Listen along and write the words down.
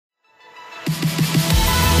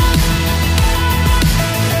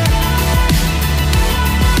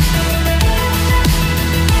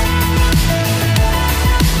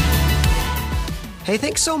Hey,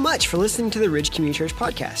 thanks so much for listening to the Ridge Community Church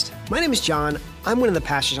podcast. My name is John. I'm one of the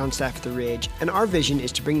pastors on staff at the Ridge, and our vision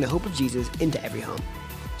is to bring the hope of Jesus into every home.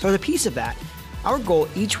 So as a piece of that, our goal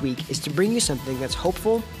each week is to bring you something that's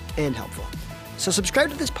hopeful and helpful. So subscribe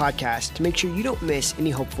to this podcast to make sure you don't miss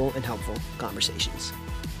any hopeful and helpful conversations.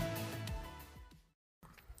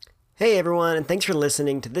 Hey everyone, and thanks for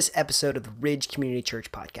listening to this episode of the Ridge Community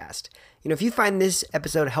Church podcast. If you find this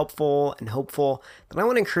episode helpful and hopeful, then I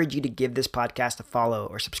want to encourage you to give this podcast a follow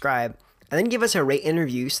or subscribe, and then give us a rate and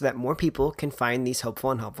review so that more people can find these hopeful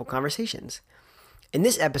and helpful conversations. In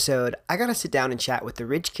this episode, I got to sit down and chat with the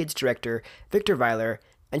Ridge Kids director, Victor Vilar,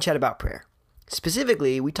 and chat about prayer.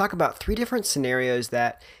 Specifically, we talk about 3 different scenarios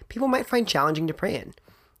that people might find challenging to pray in.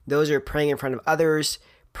 Those are praying in front of others,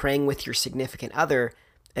 praying with your significant other,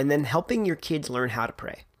 and then helping your kids learn how to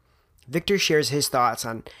pray. Victor shares his thoughts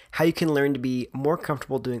on how you can learn to be more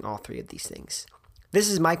comfortable doing all 3 of these things. This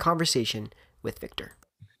is my conversation with Victor.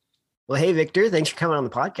 Well, hey, Victor, thanks for coming on the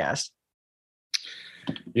podcast.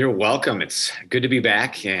 You're welcome. It's good to be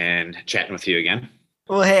back and chatting with you again.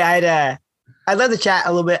 Well, hey, I'd love to chat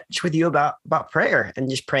a little bit with you about prayer and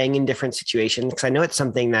just praying in different situations, because I know it's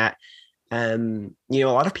something that a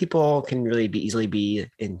lot of people can really easily be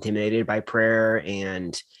intimidated by prayer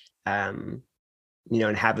and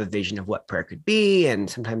have a vision of what prayer could be. And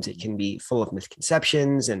sometimes it can be full of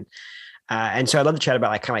misconceptions. And so I'd love to chat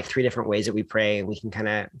about like 3 different ways that we pray, and we can kind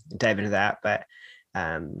of dive into that. But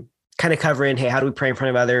kind of covering, hey, how do we pray in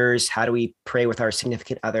front of others? How do we pray with our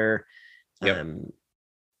significant other? Yep.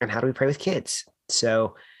 And how do we pray with kids?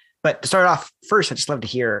 So, but to start off first, I'd just love to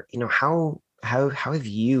hear, how have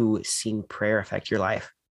you seen prayer affect your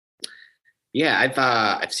life? Yeah,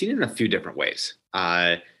 I've seen it in a few different ways.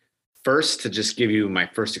 First, to just give you my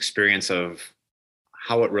first experience of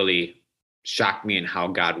how it really shocked me and how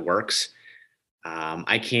God works.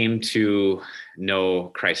 I came to know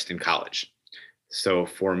Christ in college. So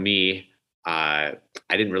for me, I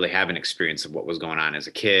didn't really have an experience of what was going on as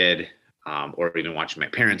a kid, or even watching my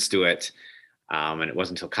parents do it. And it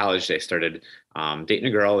wasn't until college I started dating a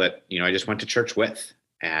girl that, I just went to church with.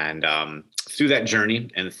 And through that journey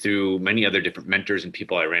and through many other different mentors and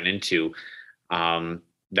people I ran into,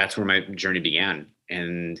 that's where my journey began.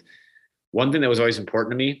 And one thing that was always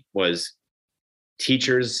important to me was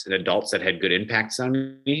teachers and adults that had good impacts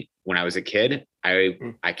on me when I was a kid, I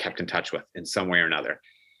kept in touch with in some way or another.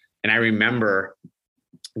 And I remember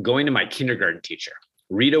going to my kindergarten teacher,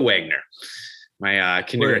 Rita Wagner. My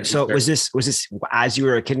kindergarten. So was this as you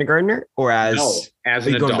were a kindergartner, or as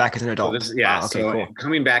an adult? Going back as an adult? So cool.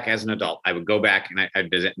 Coming back as an adult, I would go back and I'd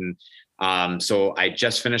visit. And so I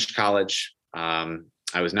just finished college.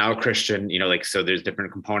 I was now a Christian. So there's a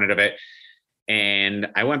different component of it. And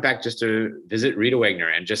I went back just to visit Rita Wagner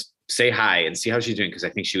and just say hi and see how she's doing, because I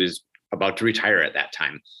think she was about to retire at that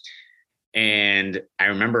time. And I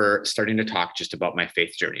remember starting to talk just about my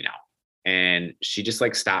faith journey now. And she just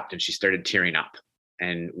stopped and she started tearing up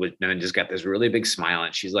and just got this really big smile.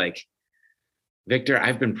 And she's like, Victor,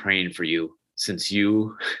 I've been praying for you since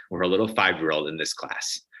you were a little 5-year-old in this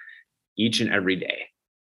class, each and every day.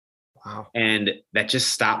 Wow. And that just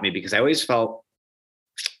stopped me, because I always felt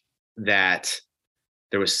that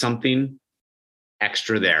there was something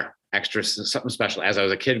extra there, something special as I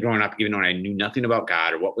was a kid growing up, even when I knew nothing about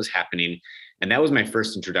God or what was happening. And that was my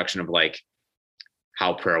first introduction of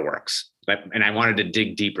how prayer works. And I wanted to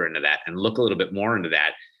dig deeper into that and look a little bit more into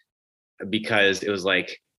that, because it was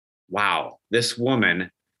wow, this woman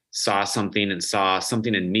saw something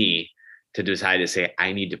in me to decide to say,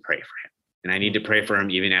 I need to pray for him. And I need to pray for him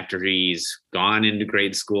even after he's gone into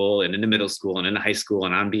grade school and into middle school and into high school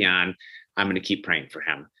and on beyond. I'm going to keep praying for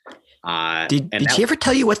him. Did she ever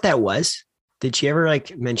tell you what that was? Did she ever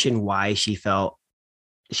mention why she felt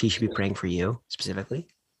she should be praying for you specifically?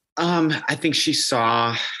 I think she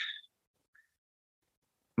saw.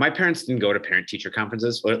 My parents didn't go to parent-teacher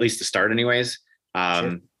conferences, or at least to start anyways.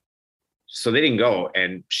 Sure. So they didn't go.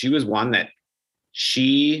 And she was one that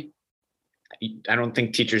I don't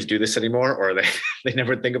think teachers do this anymore, or they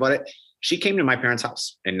never think about it. She came to my parents'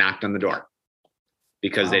 house and knocked on the door,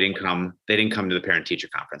 because they didn't come to the parent-teacher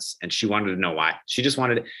conference. And she wanted to know why. She just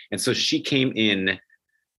wanted it. And so she came in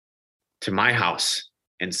to my house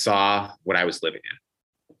and saw what I was living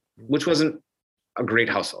in, which wasn't a great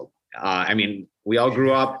household. We all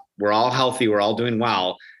grew up, we're all healthy, we're all doing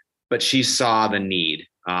well, but she saw the need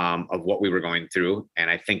of what we were going through. And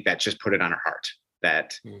I think that just put it on her heart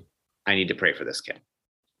that I need to pray for this kid.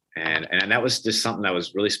 And that was just something that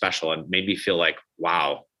was really special and made me feel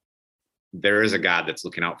wow, there is a God that's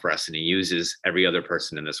looking out for us, and he uses every other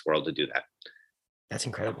person in this world to do that. That's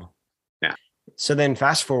incredible. Yeah. So then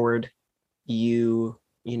fast forward,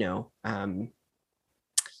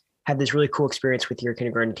 had this really cool experience with your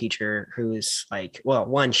kindergarten teacher who's like, well,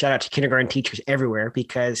 one, shout out to kindergarten teachers everywhere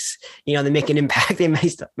because, they make an impact. They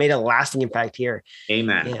made a lasting impact here.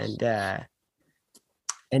 Amen.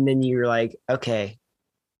 And then you're like, okay,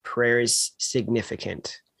 prayer is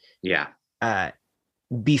significant. Yeah.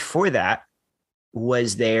 Before that,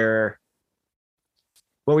 what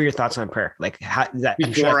were your thoughts on prayer? Like how that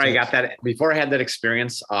before I had that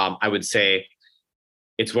experience, I would say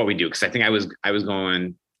it's what we do. Cause I think I was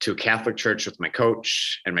going to a Catholic church with my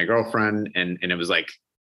coach and my girlfriend. And it was like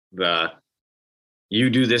you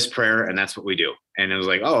do this prayer and that's what we do. And it was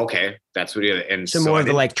like, oh, okay, that's what we do. And so more of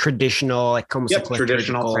the like traditional, like almost like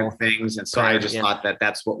traditional type things. And so prayer, I just thought that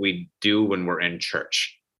that's what we do when we're in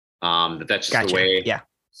church. That's just the way. Yeah.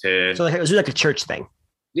 So like, it was like a church thing.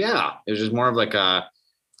 Yeah. It was just more of like a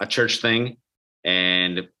church thing.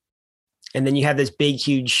 And then you have this big,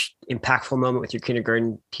 huge, impactful moment with your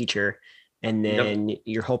kindergarten teacher. And then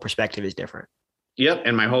your whole perspective is different. Yep.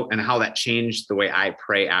 And how that changed the way I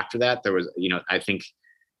pray after that. There was, I think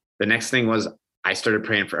the next thing was I started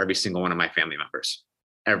praying for every single one of my family members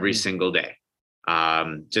every single day.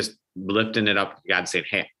 Just lifting it up, God saying,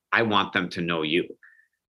 hey, I want them to know you.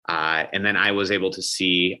 And then I was able to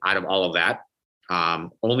see out of all of that,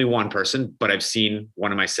 only one person, but I've seen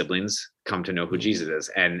one of my siblings come to know who Jesus is.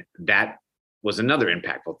 And that was another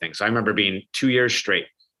impactful thing. So I remember being 2 years straight.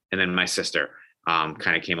 And then my sister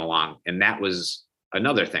kind of came along, and that was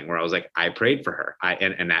another thing where I was like, I prayed for her,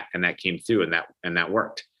 and that came through, and that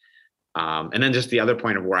worked. And then just the other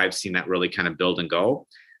point of where I've seen that really kind of build and go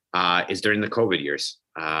is during the COVID years.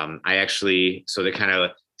 So to kind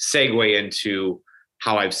of segue into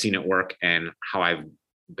how I've seen it work and how I've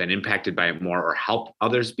been impacted by it more, or help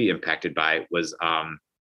others be impacted by it, was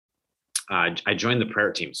I joined the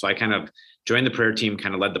prayer team. So I kind of joined the prayer team,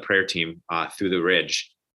 kind of led the prayer team through the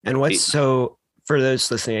Ridge. And so for those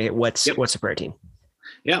listening, what's a prayer team?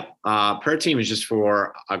 Yeah. Prayer team is just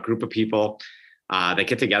for a group of people that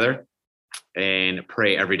get together and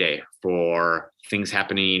pray every day for things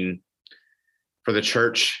happening for the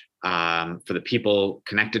church, for the people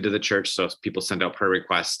connected to the church. So if people send out prayer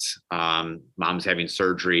requests, mom's having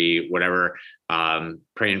surgery, whatever,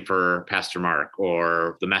 praying for Pastor Mark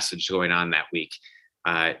or the message going on that week,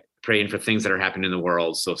 praying for things that are happening in the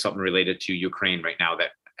world. So something related to Ukraine right now, that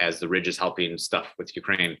as the Ridge is helping stuff with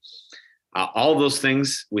Ukraine, all of those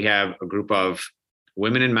things, we have a group of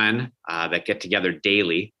women and men that get together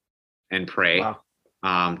daily and pray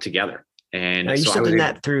together. And are you still doing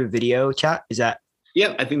that through video chat? Is that?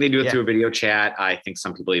 Yeah, I think they do it through a video chat. I think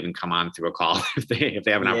some people even come on through a call if they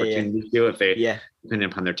have an opportunity to do it, depending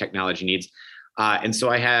upon their technology needs. And so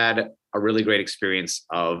I had a really great experience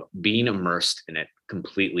of being immersed in it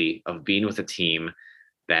completely, of being with a team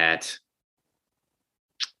that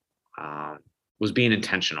was being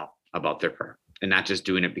intentional about their prayer, and not just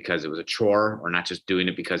doing it because it was a chore, or not just doing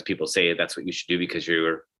it because people say that's what you should do because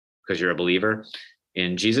you're a believer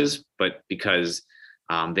in Jesus, but because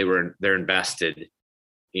they're invested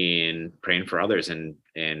in praying for others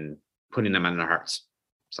and putting them on their hearts.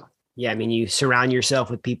 So yeah, I mean, you surround yourself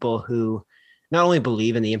with people who not only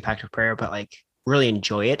believe in the impact of prayer, but like really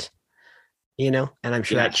enjoy it, and I'm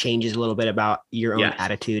sure that changes a little bit about your own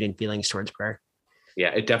attitude and feelings towards prayer.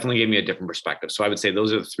 Yeah, it definitely gave me a different perspective. So I would say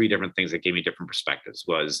those are the three different things that gave me different perspectives: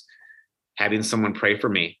 was having someone pray for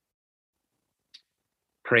me,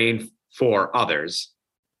 praying for others,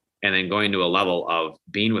 and then going to a level of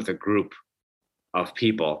being with a group of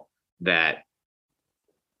people that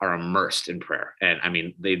are immersed in prayer. And I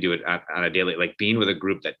mean, they do it on a daily, like being with a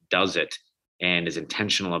group that does it and is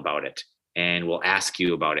intentional about it and will ask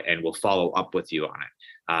you about it and will follow up with you on it.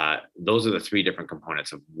 Those are the three different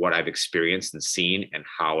components of what I've experienced and seen and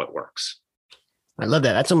how it works. I love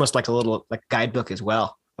that. That's almost like a little like guidebook as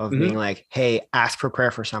well of being like, hey, ask for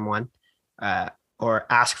prayer for someone, or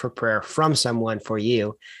ask for prayer from someone for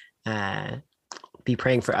you, be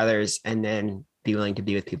praying for others, and then be willing to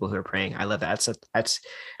be with people who are praying. I love that. That's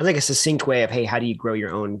like a succinct way of, hey, how do you grow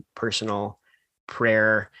your own personal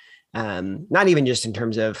prayer? Not even just in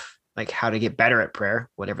terms of like how to get better at prayer,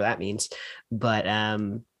 whatever that means, but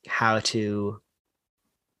how to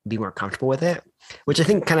be more comfortable with it, which I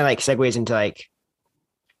think kind of like segues into like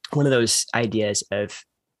one of those ideas of,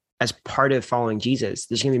 as part of following Jesus,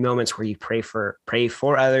 there's going to be moments where you pray for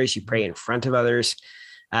others, you pray in front of others,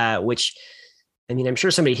 which, I mean, I'm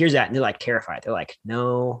sure somebody hears that and they're like terrified. They're like,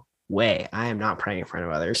 no way, I am not praying in front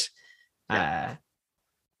of others.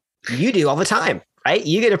 You do all the time, right?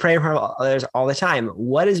 You get to pray in front of others all the time.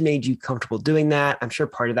 What has made you comfortable doing that? I'm sure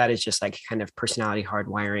part of that is just like kind of personality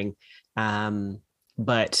hardwiring.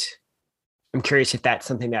 But I'm curious if that's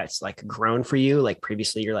something that's like grown for you. Like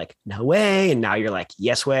previously you're like, no way. And now you're like,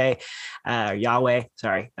 yes way, Yahweh.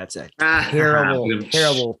 Sorry. That's a terrible,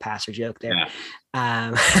 terrible pastor joke there. Yeah.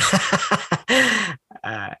 Um,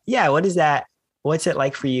 yeah. What is that? What's it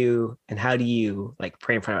like for you? And how do you like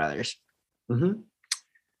pray in front of others? Mm-hmm.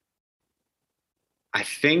 I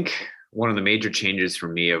think one of the major changes for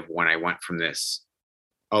me of when I went from this,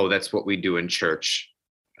 oh, that's what we do in church,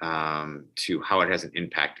 to how it has an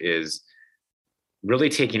impact is really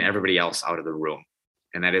taking everybody else out of the room.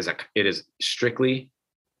 And that is it is strictly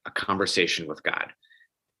a conversation with God.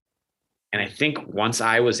 And I think once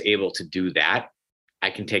I was able to do that, I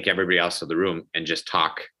can take everybody else to the room and just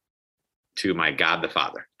talk to my God the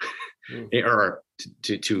Father, or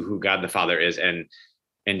to who God the Father is, and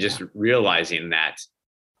just realizing that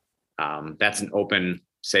that's an open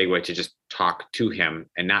segue to just talk to him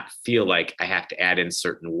and not feel like I have to add in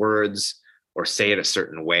certain words or say it a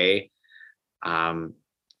certain way. And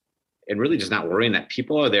really just not worrying that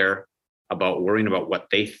people are there worrying about what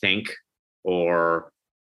they think, or,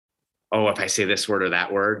 oh, if I say this word or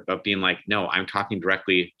that word, but being like, no, I'm talking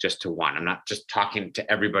directly just to one. I'm not just talking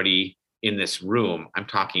to everybody in this room. I'm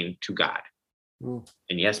talking to God.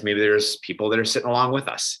 And yes, maybe there's people that are sitting along with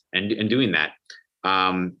us and doing that.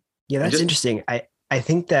 Yeah, that's interesting. I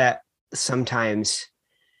think that sometimes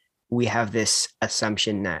we have this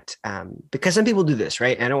assumption that because some people do this,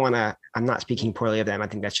 right? I'm not speaking poorly of them. I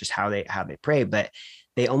think that's just how they pray, but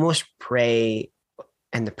they almost pray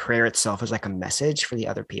and the prayer itself is like a message for the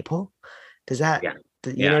other people. Does that,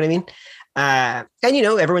 you know what I mean? And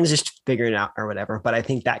everyone's just figuring it out or whatever, but I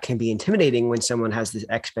think that can be intimidating when someone has this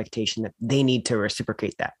expectation that they need to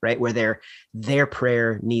reciprocate that, right? Where their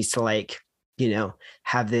prayer needs to like,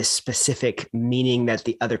 have this specific meaning that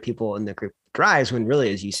the other people in the group drives, when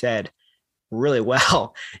really, as you said really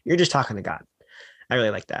well, you're just talking to God. I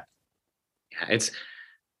really like that. Yeah,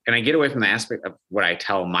 and I get away from the aspect of what I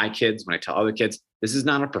tell my kids when I tell other kids, this is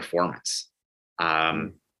not a performance.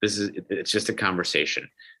 It's just a conversation.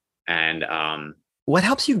 And what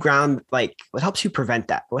helps you ground, like what helps you prevent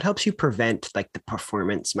that? What helps you prevent like the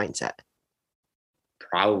performance mindset?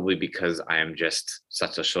 Probably because I am just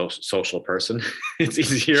such a social person. It's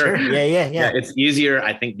easier. Sure. Yeah. It's easier,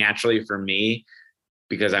 I think, naturally for me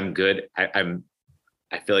because I'm good.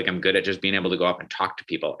 I feel like I'm good at just being able to go up and talk to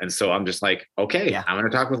people. And so I'm just like, okay, I'm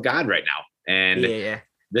going to talk with God right now. And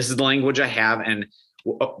this is the language I have. And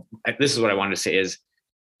this is what I wanted to say is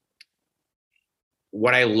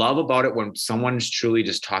what I love about it when someone's truly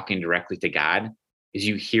just talking directly to God is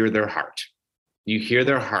you hear their heart. You hear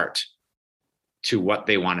their heart to what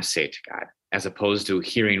they want to say to God, as opposed to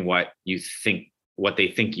hearing what they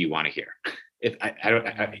think you want to hear.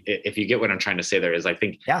 If you get what I'm trying to say there is, I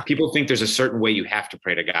think people think there's a certain way you have to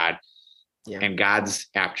pray to God, and God's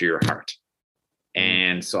after your heart.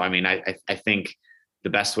 And so, I mean, I think the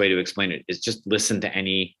best way to explain it is just listen to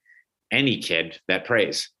any kid that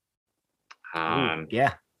prays.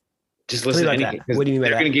 Just listen to any kid, what do you mean by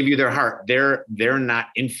they're that? going to give you their heart. They're not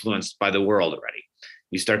influenced by the world already.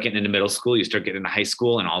 You start getting into middle school, you start getting into high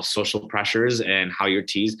school and all social pressures and how you're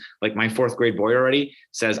teased. Like my 4th grade boy already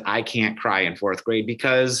says, I can't cry in 4th grade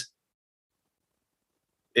because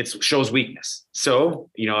it shows weakness. So,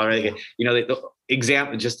 the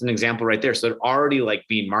example, just an example right there. So they're already like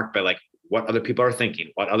being marked by like what other people are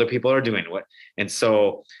thinking, what other people are doing, and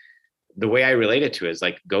so the way I relate it to is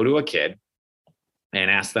like, go to a kid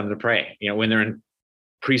and ask them to pray. When they're in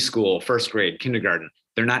preschool, 1st grade, kindergarten,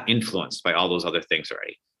 they're not influenced by all those other things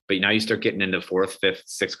already. But now you start getting into 4th, 5th,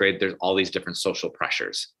 6th grade, there's all these different social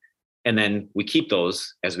pressures. And then we keep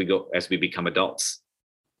those as we become adults.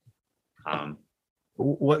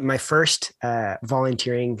 What my first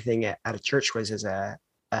volunteering thing at a church was as a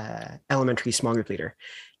elementary small group leader.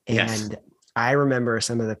 And I remember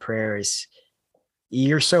some of the prayers.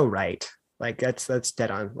 You're so right. Like that's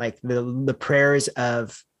dead on. Like the prayers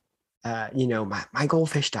of, my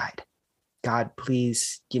goldfish died. God,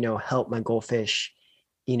 please, help my goldfish,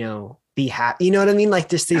 be happy. You know what I mean? Like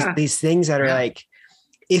just these things that are like,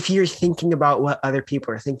 if you're thinking about what other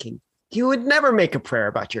people are thinking, you would never make a prayer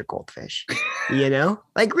about your goldfish,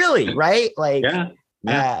 like really, right? Like,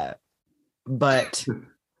 but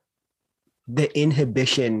the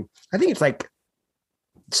inhibition, I think it's like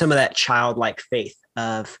some of that childlike faith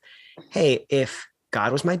of, hey, if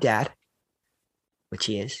God was my dad, which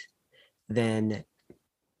he is, then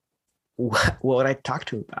what would I talk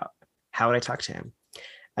to him about? How would I talk to him?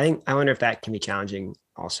 I wonder if that can be challenging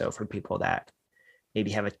also for people that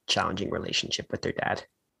maybe have a challenging relationship with their dad.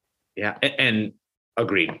 Yeah. And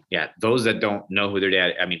agreed. Yeah. Those that don't know who their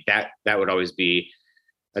dad, I mean, that would always be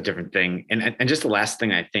a different thing. And just the last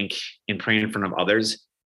thing, I think, in praying in front of others,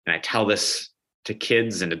 and I tell this to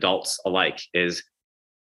kids and adults alike, is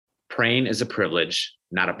praying is a privilege,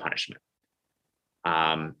 not a punishment.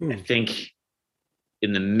 I think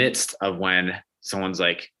in the midst of when someone's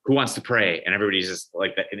like, who wants to pray? And everybody's just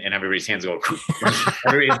like that, and everybody's hands go,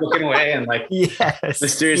 everybody's looking away and like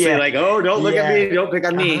mysteriously like, oh, don't look at me, don't pick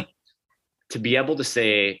on me. To be able to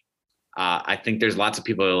say, I think there's lots of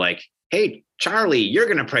people who are like, hey, Charlie, you're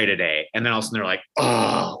going to pray today. And then all of a sudden they're like,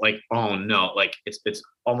 oh no, like it's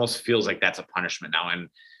almost feels like that's a punishment now. And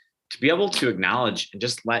to be able to acknowledge and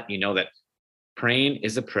just let you know that praying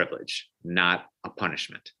is a privilege, not a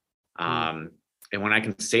punishment. And when I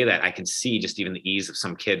can say that, I can see just even the ease of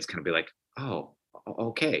some kids kind of be like, oh,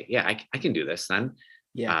 okay, yeah, I can do this then.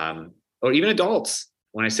 Yeah. Or even adults.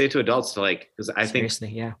 When I say it to adults, to like, because I think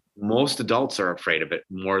most adults are afraid of it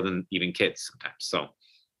more than even kids sometimes. So.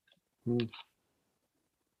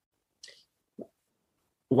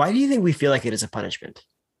 Why do you think we feel like it is a punishment?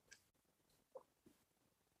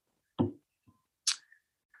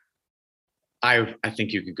 I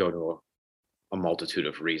think you could go to a multitude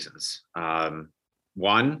of reasons.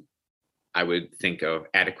 One, I would think of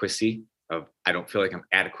adequacy, of I don't feel like I'm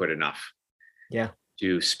adequate enough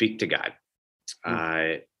to speak to God.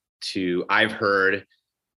 I've heard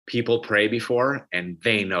people pray before and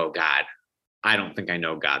they know God. I don't think I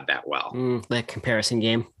know God that well. That comparison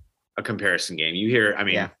game. A comparison game. You hear, I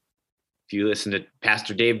mean, if you listen to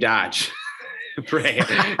Pastor Dave Dodge pray,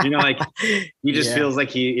 like he just feels like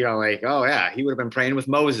he, like, oh yeah, he would have been praying with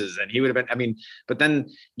Moses and he would have been, I mean, but then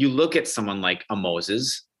you look at someone like a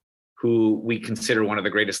Moses, who we consider one of the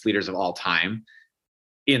greatest leaders of all time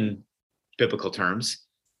in biblical terms.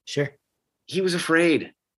 Sure. He was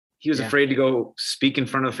afraid. He was afraid to go speak in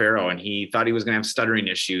front of Pharaoh, and he thought he was going to have stuttering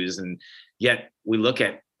issues. And yet we look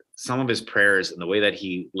at some of his prayers and the way that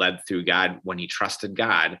he led through God when he trusted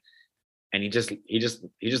God, and he just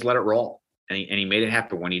let it roll, and he made it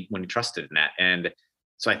happen when he trusted in that. And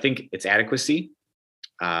so I think it's adequacy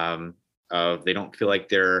of they don't feel like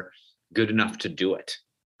they're good enough to do it.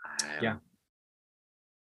 And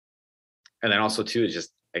then also too is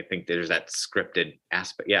just, I think there's that scripted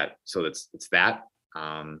aspect. Yeah. So it's that.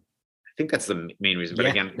 I think that's the main reason. But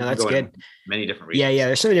again, no, that's good. Many different reasons. Yeah.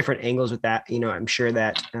 There's so many different angles with that. I'm sure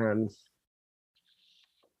that.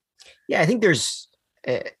 I think there's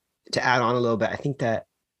to add on a little bit. I think that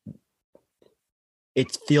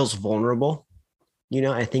it feels vulnerable.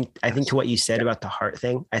 I think to what you said about the heart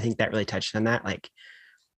thing. I think that really touched on that. Like,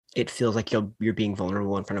 it feels like you're being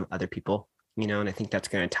vulnerable in front of other people. And I think that's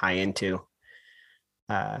going to tie into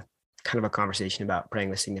kind of a conversation about praying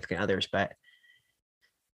with significant others. But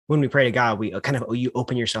when we pray to God, we kind of, you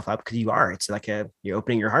open yourself up because it's like you're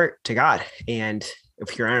opening your heart to God. And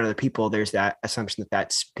if you're around other people, there's that assumption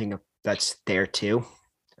that that's there too.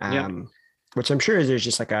 Which I'm sure is there's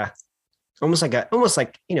just like almost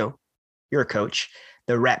like, you're a coach,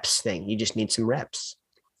 the reps thing. You just need some reps,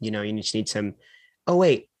 you just need some, oh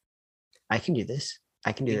wait, I can do this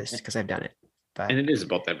because I've done it. And it is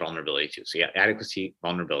about that vulnerability too. So adequacy,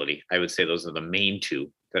 vulnerability. I would say those are the main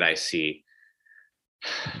two that I see,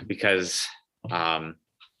 because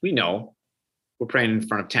we know we're praying in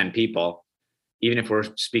front of 10 people. Even if we're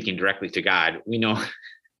speaking directly to God, we know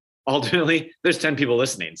ultimately there's 10 people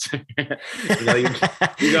listening. So,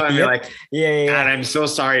 you go and be like, God, I'm so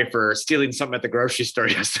sorry for stealing something at the grocery store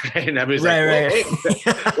yesterday. And everybody's right. Hey,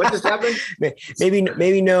 what just happened?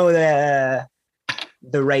 Maybe know the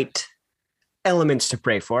right elements to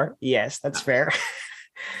pray for. Yes, that's fair.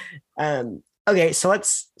 Okay, so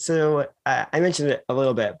I mentioned it a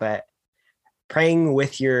little bit, but praying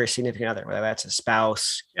with your significant other, whether that's a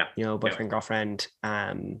spouse, boyfriend, girlfriend,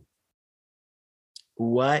 the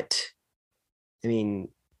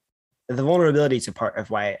vulnerability is a part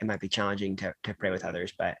of why it might be challenging to pray with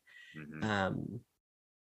others, but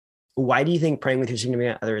why do you think praying with your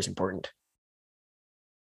significant other is important?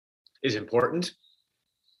 Is important?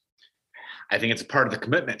 I think it's a part of the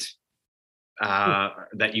commitment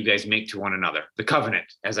that you guys make to one another. The covenant,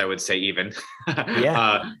 as I would say, even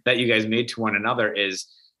that you guys made to one another, is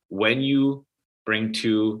when you bring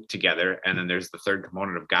two together, and then there's the third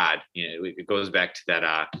component of God. It goes back to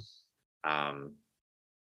that.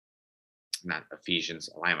 Not Ephesians.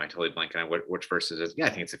 Why am I totally blanking on which verse it is? Yeah, I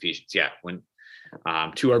think it's Ephesians. Yeah, when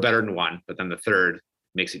two are better than one, but then the third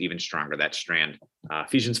makes it even stronger. That strand.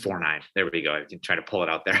 Ephesians 4:9. There we go. I can try to pull it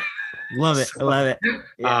out there. Love it. I love it.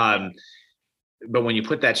 Yeah. But when you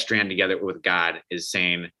put that strand together with God, is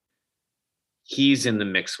saying He's in the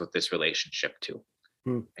mix with this relationship too.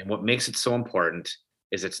 And what makes it so important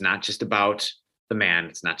is it's not just about the man,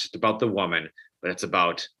 it's not just about the woman, but it's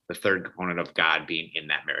about the third component of God being in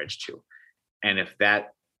that marriage too. And if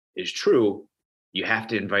that is true, you have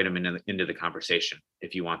to invite them into the conversation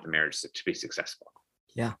if you want the marriage to be successful.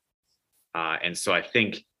 Yeah. And so I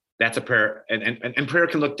think that's a prayer, and prayer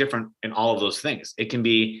can look different in all of those things. It can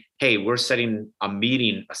be, hey, we're setting a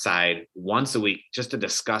meeting aside once a week just to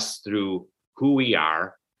discuss through who we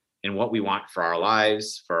are and what we want for our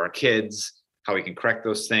lives, for our kids, how we can correct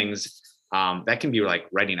those things. That can be like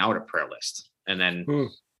writing out a prayer list, and then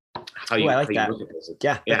I like that. look at those.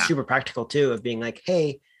 Yeah, that's super practical too, of being like,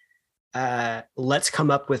 hey, let's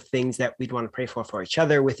come up with things that we'd want to pray for each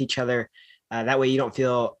other, with each other. That way you don't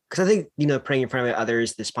feel, because I think, praying in front of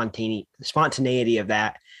others, the spontaneity of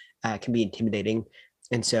that can be intimidating.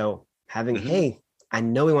 And so having, hey, I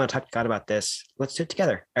know we want to talk to God about this. Let's do it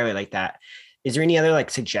together. I really like that. Is there any other like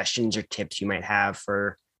suggestions or tips you might have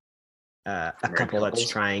for a couple that's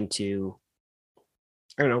trying to,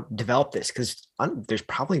 I don't know, develop this? Because there's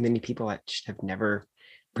probably many people that just have never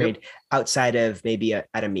prayed outside of maybe at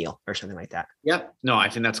a meal or something like that. Yeah, no, I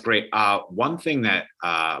think that's great. One thing that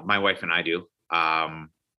my wife and I do that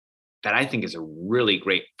I think is a really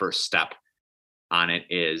great first step on it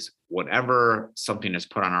is whenever something is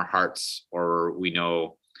put on our hearts, or we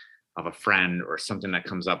know of a friend or something that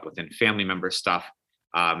comes up within family member stuff,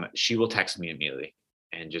 she will text me immediately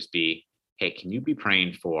and just be, hey, can you be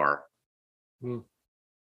praying for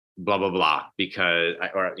blah, blah, blah? Because,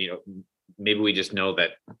 maybe we just know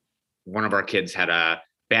that one of our kids had a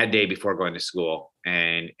bad day before going to school,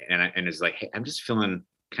 and it's like, hey, I'm just feeling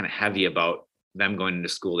kind of heavy about them going into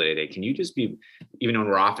school today. Can you just be, even when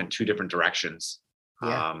we're off in two different directions?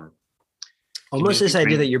 Almost this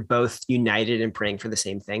idea that you're both united in praying for the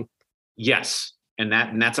same thing. Yes. And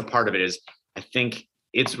that's a part of it. Is I think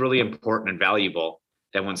it's really important and valuable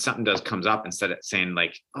that when something comes up, instead of saying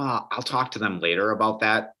like, oh, I'll talk to them later about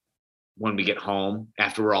that when we get home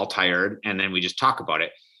after we're all tired, and then we just talk about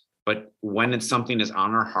it. But when it's something is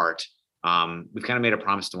on our heart, we've kind of made a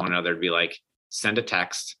promise to one another to be like, send a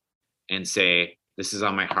text and say, this is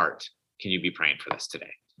on my heart. Can you be praying for this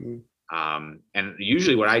today? And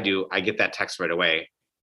usually what I do, I get that text right away,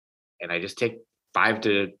 and I just take 5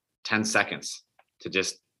 to 10 seconds to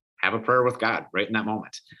just have a prayer with God right in that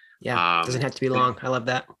moment. Yeah. It doesn't have to be long. I love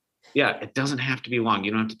that. Yeah. It doesn't have to be long.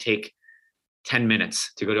 You don't have to take 10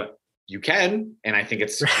 minutes to go to it. You can, and I think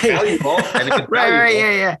it's valuable. I think it's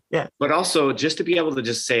valuable. Yeah. But also just to be able to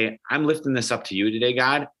just say, I'm lifting this up to you today,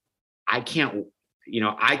 God. I can't,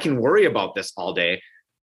 I can worry about this all day,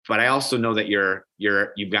 but I also know that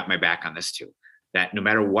you've got my back on this too. That no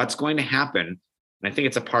matter what's going to happen, and I think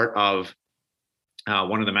it's a part of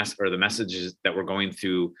one of the messages that we're going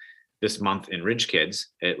through this month in Ridge Kids.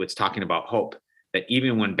 It's talking about hope, that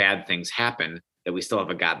even when bad things happen, that we still have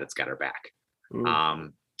a God that's got our back.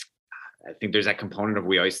 I think there's that component of,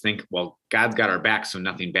 we always think, well, God's got our back, so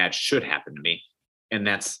nothing bad should happen to me. And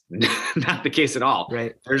that's not the case at all.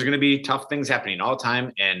 Right. There's going to be tough things happening all the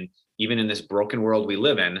time. And even in this broken world we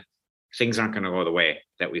live in, things aren't going to go the way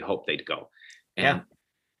that we hope they'd go. But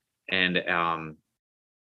I'd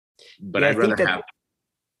rather have,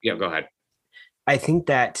 go ahead. I think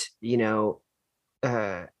that,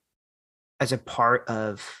 as a part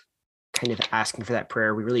of kind of asking for that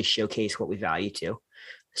prayer, we really showcase what we value too.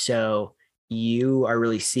 So you are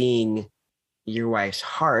really seeing your wife's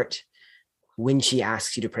heart when she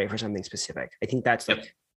asks you to pray for something specific. I think that's I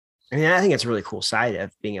think it's a really cool side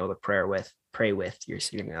of being able to pray with your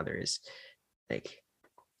significant other, is like,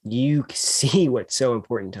 you see what's so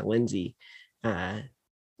important to Lindsay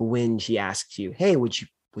when she asks you, hey, would you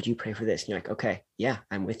pray for this? And you're like, okay, yeah,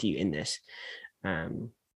 I'm with you in this.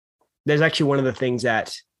 There's actually one of the things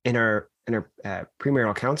that in our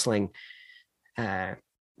premarital counseling,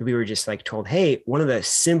 we were just like told, hey, one of the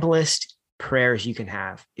simplest prayers you can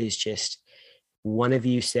have is just one of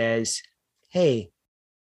you says, hey,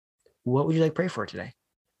 what would you like to pray for today?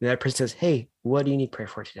 And that person says, hey, what do you need prayer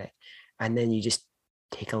for today? And then you just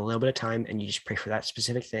take a little bit of time and you just pray for that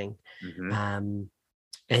specific thing. And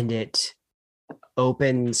it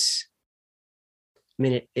opens,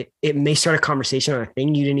 it may start a conversation on a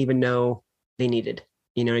thing you didn't even know they needed,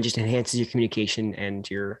 it just enhances your communication and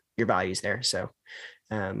your values there. So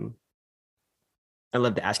I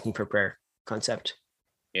love the asking for prayer concept.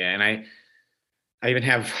 Yeah. And I even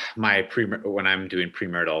have my when I'm doing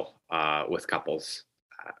premarital with couples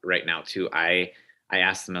right now too, I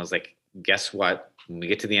asked them, I was like, guess what? When we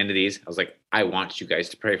get to the end of these, I was like, I want you guys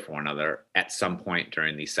to pray for one another at some point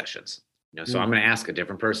during these sessions. So I'm going to ask a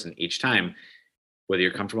different person each time, whether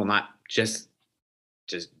you're comfortable or not, just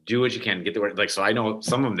do what you can, get the word. Like, so I know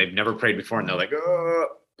some of them, they've never prayed before and they're like, oh,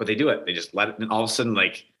 but they do it. They just let it, and all of a sudden,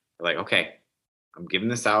 like, okay, I'm giving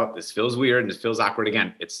this out. This feels weird and this feels awkward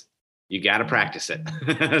again. You got to practice it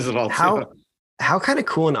as well too. How kind of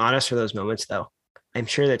cool and honest are those moments though? I'm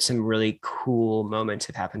sure that some really cool moments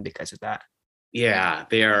have happened because of that. Yeah,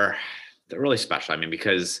 they're really special. I mean,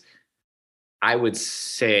 because I would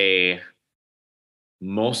say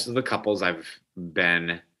most of the couples I've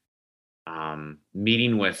been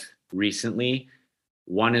meeting with recently,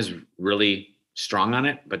 one is really strong on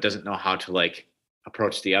it, but doesn't know how to like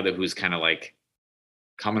approach the other who's kind of like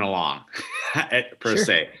coming along per Sure.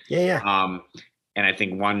 se. Yeah. And I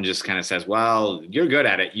think one just kind of says, well, you're good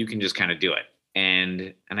at it. You can just kind of do it.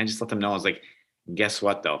 And I just let them know, I was like, guess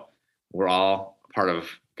what though? We're all part of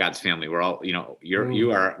God's family. We're all,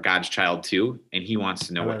 you are God's child too. And he wants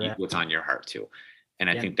to know what's on your heart too. And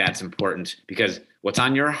I think that's important because what's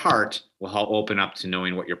on your heart will help open up to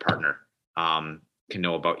knowing what your partner can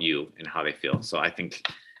know about you and how they feel. So I think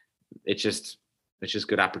it's just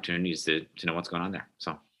good opportunities to know what's going on there.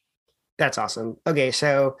 So that's awesome. Okay,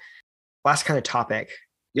 so last kind of topic.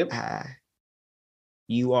 Yep.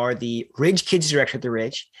 You are the Ridge Kids Director at the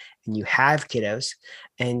Ridge, and you have kiddos,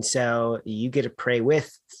 and so you get to pray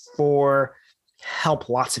with, for, help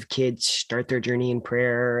lots of kids start their journey in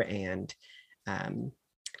prayer. And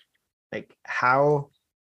like how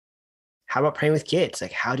about praying with kids?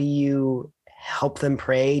 Like, how do you help them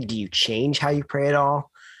pray? Do you change how you pray at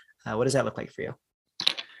all? What does that look like for you?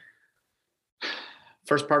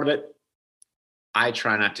 First part of it, I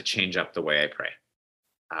try not to change up the way I pray.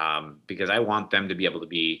 Because I want them to be able to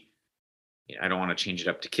be, I don't want to change it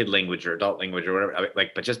up to kid language or adult language or whatever,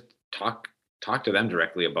 but just talk to them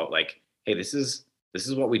directly about like, hey, this is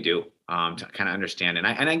what we do, to kind of understand. And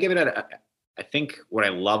I give it I think what I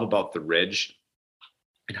love about the Ridge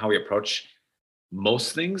and how we approach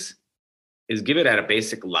most things is give it at a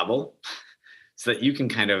basic level so that you can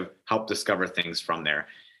kind of help discover things from there.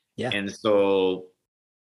 Yeah. And so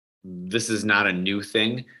this is not a new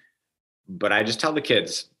thing, but I just tell the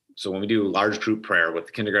kids, so when we do large group prayer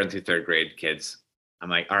with kindergarten through third grade kids, I'm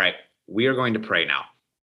like, all right, we are going to pray now.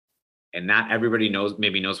 And not everybody knows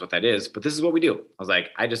what that is, but this is what we do.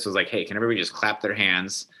 I just was like, hey, can everybody just clap their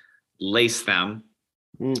hands, lace them,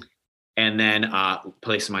 and then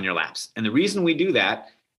place them on your laps. And the reason we do that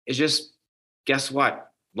is just, guess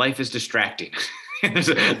what? Life is distracting.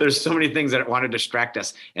 There's so many things that want to distract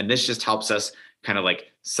us. And this just helps us kind of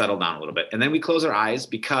like settle down a little bit. And then we close our eyes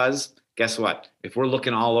because guess what? If we're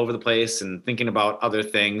looking all over the place and thinking about other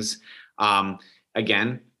things,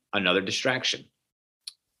 again, another distraction.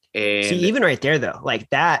 And see, even right there though, like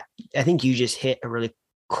that, I think you just hit a really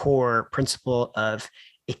core principle of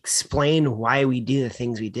explain why we do the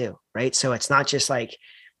things we do, right? So it's not just like,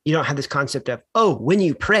 you don't have this concept of, oh, when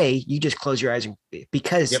you pray, you just close your eyes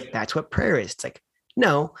because that's what prayer is. It's like,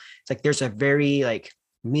 no, it's like, there's a very like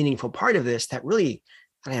meaningful part of this that really,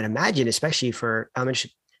 I can imagine, especially for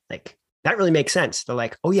elementary, like that really makes sense. They're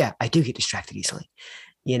like, oh yeah, I do get distracted easily.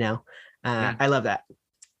 I love that.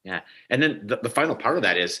 Yeah. And then the final part of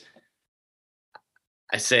that is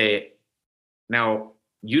I say, now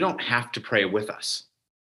you don't have to pray with us,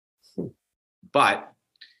 but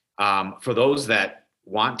for those that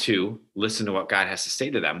want to listen to what God has to say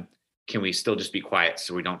to them, can we still just be quiet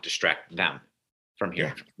so we don't distract them from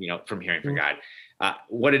hearing, from hearing from God?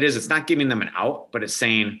 What it is, it's not giving them an out, but it's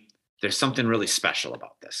saying there's something really special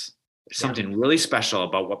about this. There's something really special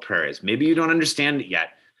about what prayer is. Maybe you don't understand it yet,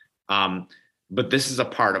 but this is a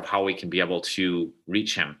part of how we can be able to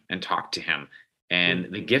reach him and talk to him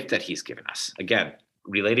and the gift that he's given us. Again,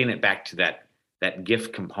 relating it back to that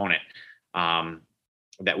gift component,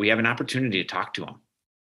 that we have an opportunity to talk to him.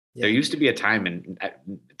 There used to be a time, and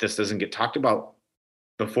this doesn't get talked about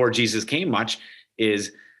before Jesus came much,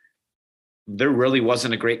 is there really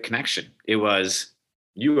wasn't a great connection. It was,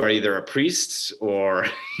 you are either a priest or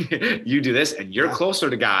you do this and you're closer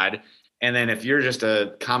to God. And then if you're just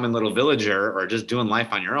a common little villager or just doing life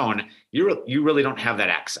on your own, you really don't have that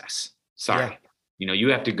access. Sorry. You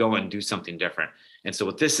have to go and do something different. And so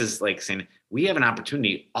what this is like saying, we have an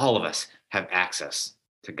opportunity, all of us have access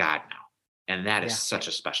to God now. And that is such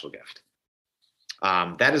a special gift.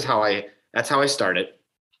 That's how I started.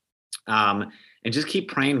 And just keep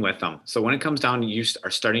praying with them. So when it comes down to you are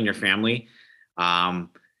starting your family,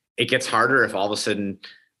 it gets harder if all of a sudden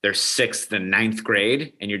they're 6th and 9th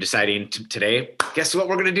grade and you're deciding today, guess what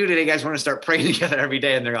we're going to do today, guys? We're going to start praying together every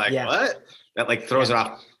day. And they're like, what? That like throws it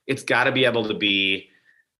off. It's got to be able to be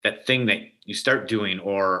that thing that you start doing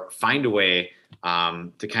or find a way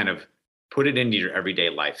to kind of put it into your everyday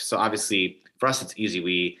life. So obviously for us, it's easy.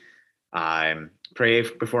 We pray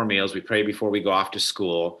before meals. We pray before we go off to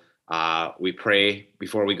school. We pray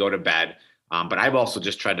before we go to bed. But I've also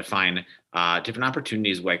just tried to find different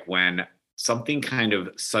opportunities, like when something kind of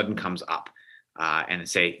sudden comes up, and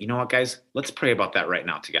say, you know what, guys, let's pray about that right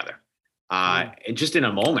now together. And just in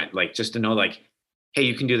a moment, like just to know, like, hey,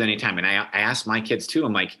 you can do that anytime. And I asked my kids too.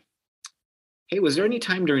 I'm like, hey, was there any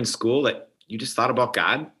time during school that you just thought about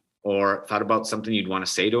God or thought about something you'd want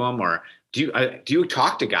to say to him? Or do you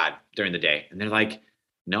talk to God during the day? And they're like,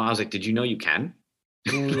 no. I was like, did you know you can?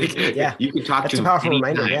 Like, Yeah. you can talk That's to a him powerful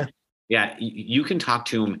reminder. anytime. Yeah. Yeah, you can talk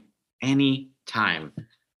to him anytime,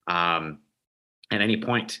 at any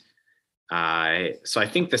point. So I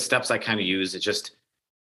think the steps I kind of use is just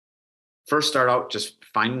first start out just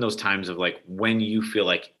finding those times of like when you feel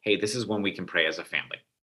like, hey, this is when we can pray as a family.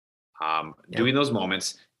 Yeah. Doing those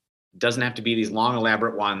moments doesn't have to be these long,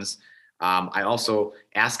 elaborate ones. I also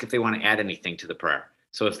ask if they want to add anything to the prayer.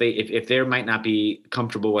 So if they might not be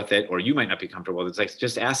comfortable with it, or you might not be comfortable with it, it's like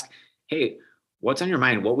just ask, hey, what's on your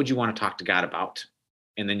mind? What would you want to talk to God about?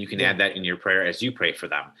 And then you can Yeah. add that in your prayer as you pray for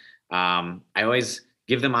them. I always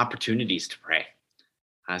give them opportunities to pray.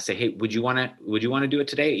 Say, hey, would you want to do it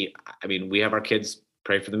today? I mean, we have our kids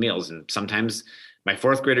pray for the meals, and sometimes my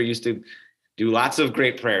fourth grader used to do lots of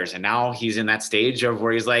great prayers, and now he's in that stage of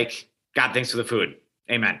where he's like, God, thanks for the food,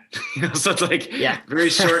 amen. So it's like Yeah. very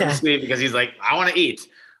short and sweet, because he's like, I want to eat.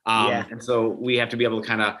 Yeah. And so we have to be able to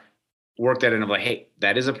kind of work that in of like, hey,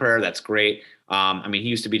 that is a prayer, that's great. I mean, he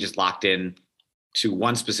used to be just locked in to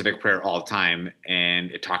one specific prayer all the time,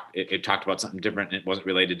 and it talked about something different, and it wasn't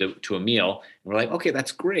related to a meal, and we're like, okay,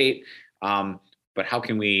 that's great. But how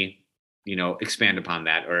can we expand upon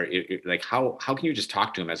that, or like how can you just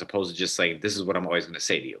talk to him as opposed to just saying, this is what I'm always going to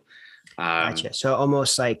say to you. Gotcha. So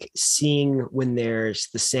almost like seeing when there's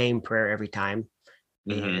the same prayer every time.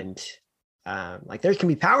 Mhm. And like there can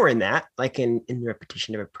be power in that, like in the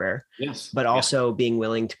repetition of a prayer, Yes, but yes, also being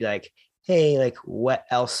willing to be like, hey, like what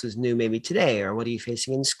else is new maybe today, or what are you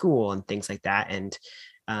facing in school and things like that. And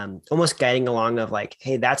almost guiding along of like,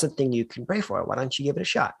 hey, that's a thing you can pray for. Why don't you give it a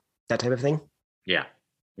shot? That type of thing. yeah,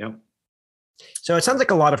 yep, So it sounds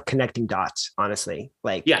like a lot of connecting dots, honestly.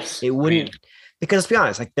 Like yes. it I mean, wouldn't, because let's be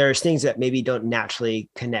honest, like there's things that maybe don't naturally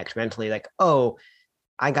connect mentally, like, oh,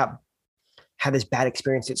 I got had this bad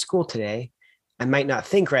experience at school today. I might not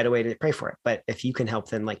think right away to pray for it, but if you can help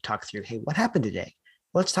them like talk through, hey, what happened today?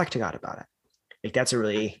 Let's talk to God about it. Like that's a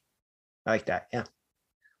really, I like that. Yeah.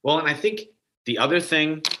 well, and I think the other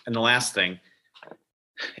thing and the last thing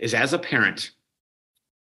is, as a parent,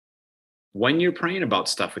 when you're praying about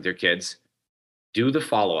stuff with your kids, do the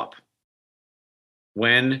follow up.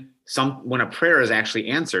 When a prayer is actually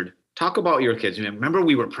answered, talk about your kids. Remember,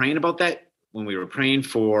 we were praying about that when we were praying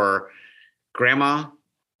for grandma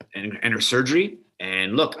and her surgery.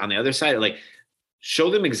 And look, on the other side, like, show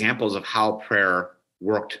them examples of how prayer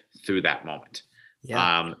worked through that moment.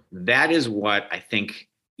 Yeah. That is what I think,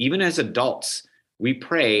 even as adults, we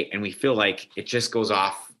pray and we feel like it just goes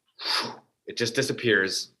off. It just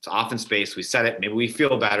disappears. It's off in space. We said it. Maybe we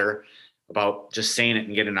feel better about just saying it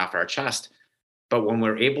and getting it off our chest. But when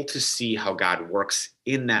we're able to see how God works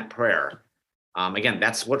in that prayer, again,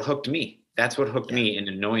 that's what hooked me. That's what hooked Yeah. me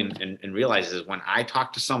into knowing and realizes when I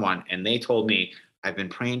talked to someone and they told me, I've been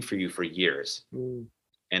praying for you for years, Mm.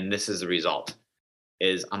 and this is the result,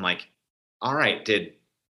 is I'm like, all right, did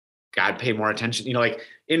God pay more attention? Like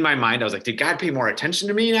in my mind, I was like, did God pay more attention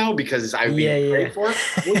to me now because I was Yeah. being prayed Yeah. for?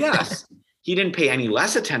 Well, yes. He didn't pay any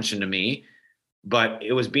less attention to me, but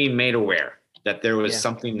it was being made aware that there was Yeah.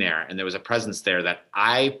 something there and there was a presence there that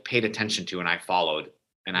I paid attention to and I followed,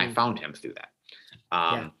 and I Mm. found him through that.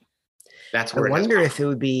 Yeah. That's I where it has wonder power. if it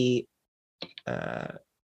would be, uh,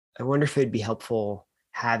 I wonder if it'd be helpful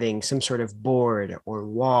having some sort of board or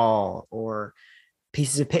wall or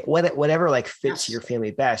pieces of paper, whatever like fits Yes. your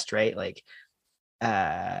family best, right? Like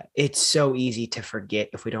it's so easy to forget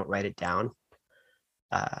if we don't write it down.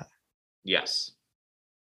 Uh, Yes.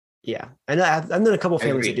 yeah, I know I've known a couple of I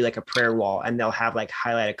families that do agree. like a prayer wall, and they'll have like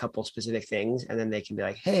highlight a couple specific things, and then they can be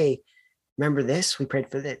like, "Hey, remember this? We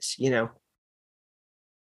prayed for this." You know?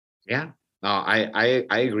 Yeah. No,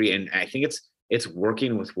 I agree. And I think it's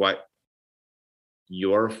working with what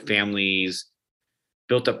your family's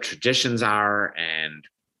built up traditions are and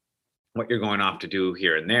what you're going off to do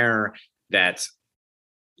here and there, that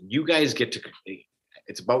you guys get to,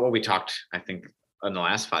 it's about what we talked, I think, on the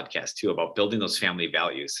last podcast too, about building those family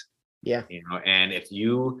values. Yeah, And if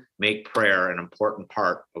you make prayer an important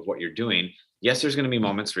part of what you're doing, yes, there's going to be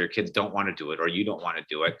moments where your kids don't want to do it or you don't want to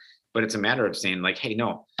do it, but it's a matter of saying like, hey,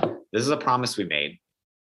 no, this is a promise we made.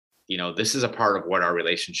 This is a part of what our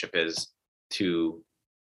relationship is to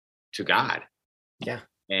God yeah,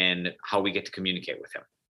 and how we get to communicate with him.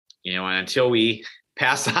 And until we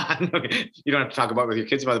pass on. You don't have to talk about it with your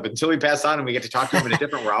kids about it, but until we pass on and we get to talk to them in a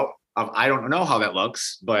different route of, I don't know how that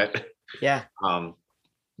looks, but Yeah.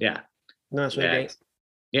 Yeah. No, that's really great.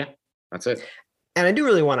 Yeah, that's it. And I do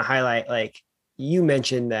really want to highlight, like you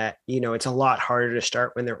mentioned that, it's a lot harder to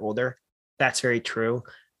start when they're older. That's very true.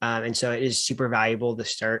 And so it is super valuable to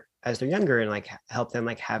start as they're younger and like help them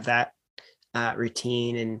like have that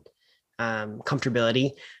routine and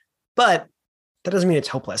comfortability. But that doesn't mean it's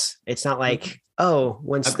hopeless. It's not like,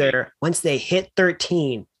 once they hit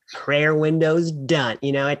 13, prayer window's done.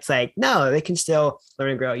 It's like, no, they can still learn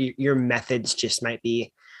and grow. Your methods just might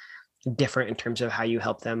be different in terms of how you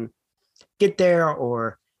help them get there,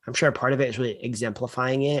 or I'm sure part of it is really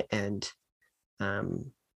exemplifying it. And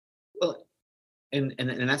well, and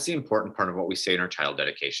that's the important part of what we say in our child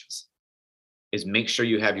dedications is make sure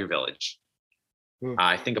you have your village.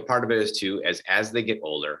 I think a part of it is too, as they get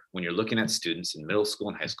older, when you're looking at students in middle school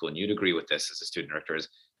and high school, and you'd agree with this as a student director, is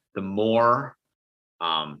the more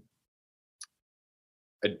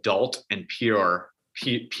adult and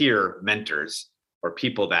peer mentors or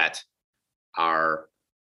people that are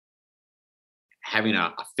having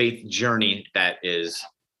a faith journey that is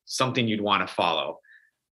something you'd want to follow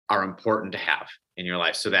are important to have in your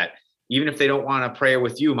life, so that even if they don't want to pray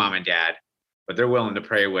with you, mom and dad, but they're willing to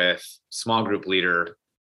pray with small group leader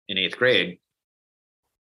in 8th grade.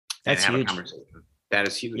 That's huge. That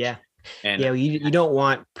is huge. Yeah. And you don't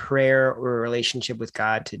want prayer or a relationship with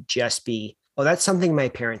God to just be, that's something my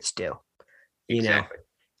parents do. Exactly.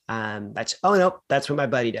 That's what my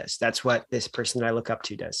buddy does. That's what this person that I look up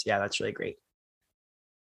to does. Yeah, that's really great.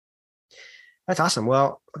 That's awesome.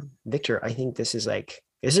 Well, Victor, I think this is a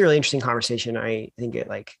really interesting conversation. I think it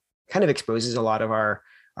like kind of exposes a lot of our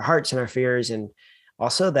hearts and our fears, and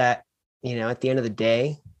also that, at the end of the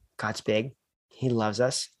day, God's big. He loves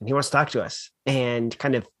us and he wants to talk to us, and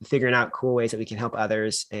kind of figuring out cool ways that we can help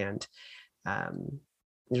others. And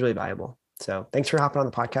it's really valuable. So thanks for hopping on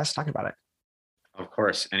the podcast, talking about it. Of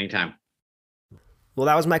course. Anytime. Well,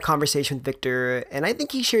 that was my conversation with Victor, and I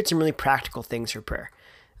think he shared some really practical things for prayer.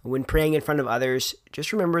 When praying in front of others,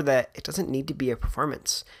 just remember that it doesn't need to be a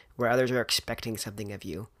performance where others are expecting something of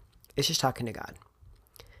you. It's just talking to God.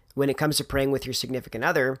 When it comes to praying with your significant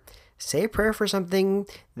other, say a prayer for something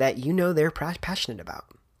that they're passionate about.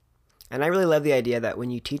 And I really love the idea that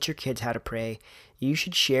when you teach your kids how to pray, you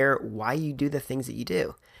should share why you do the things that you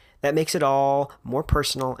do. That makes it all more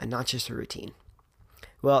personal and not just a routine.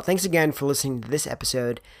 Well, thanks again for listening to this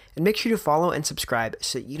episode, and make sure to follow and subscribe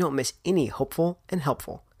so you don't miss any hopeful and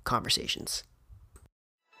helpful conversations.